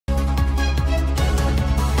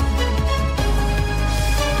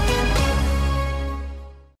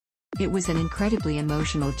It was an incredibly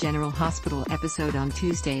emotional General Hospital episode on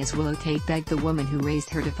Tuesday as Willow begged the woman who raised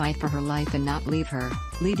her to fight for her life and not leave her,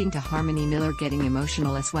 leading to Harmony Miller getting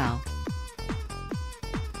emotional as well.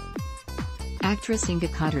 Actress Inga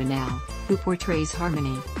Cadranel, who portrays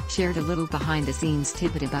Harmony, shared a little behind-the-scenes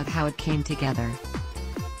tidbit about how it came together.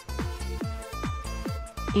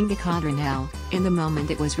 Inga Cadranel, in the moment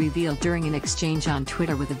it was revealed during an exchange on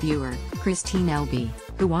Twitter with a viewer, Christine Elby,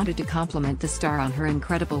 who wanted to compliment the star on her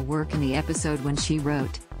incredible work in the episode when she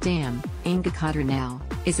wrote, "Damn, Inga Cadranel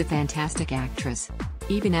is a fantastic actress.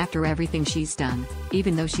 Even after everything she's done,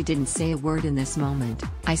 even though she didn't say a word in this moment,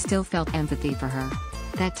 I still felt empathy for her.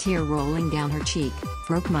 That tear rolling down her cheek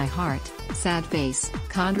broke my heart." Sad face.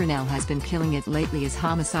 Cadranel has been killing it lately as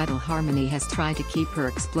homicidal Harmony has tried to keep her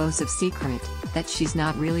explosive secret, that she's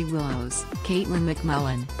not really Willow's, Caitlin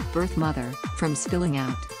McMullen, birth mother, from spilling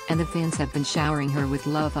out, and the fans have been showering her with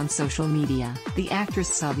love on social media. The actress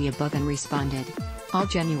saw the above and responded, "All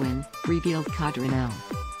genuine," revealed Cadranel.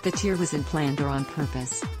 "The tear wasn't planned or on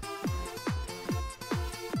purpose.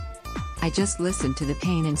 I just listened to the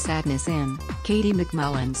pain and sadness in Katie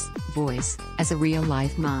McMullen's voice. As a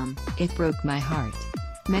real-life mom, it broke my heart."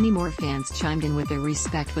 Many more fans chimed in with their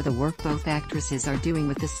respect for the work both actresses are doing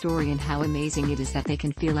with the story and how amazing it is that they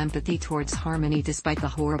can feel empathy towards Harmony despite the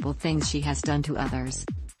horrible things she has done to others.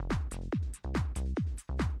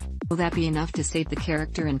 Will that be enough to save the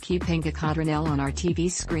character and keep Inga Cadranel on our TV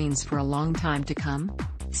screens for a long time to come?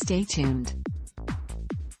 Stay tuned.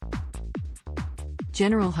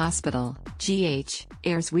 General Hospital, GH,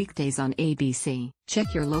 airs weekdays on ABC.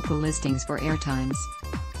 Check your local listings for airtimes.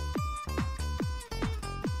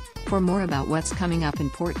 For more about what's coming up in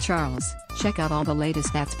Port Charles, check out all the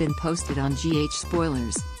latest that's been posted on GH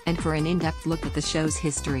Spoilers, and for an in-depth look at the show's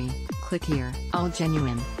history, click here. All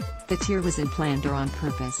genuine. The tear wasn't planned or on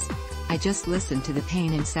purpose. I just listened to the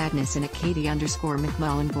pain and sadness in a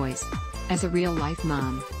Katie_McMullen voice. As a real-life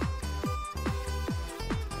mom,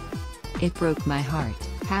 it broke my heart.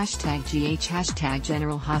 #GH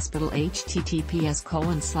 #General Hospital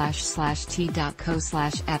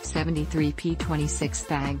https://t.co/f73p26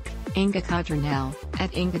 Fag. Inga Cadranel,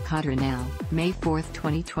 @Inga Cadranel, May 4,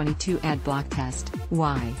 2022 Ad block test.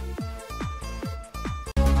 Why?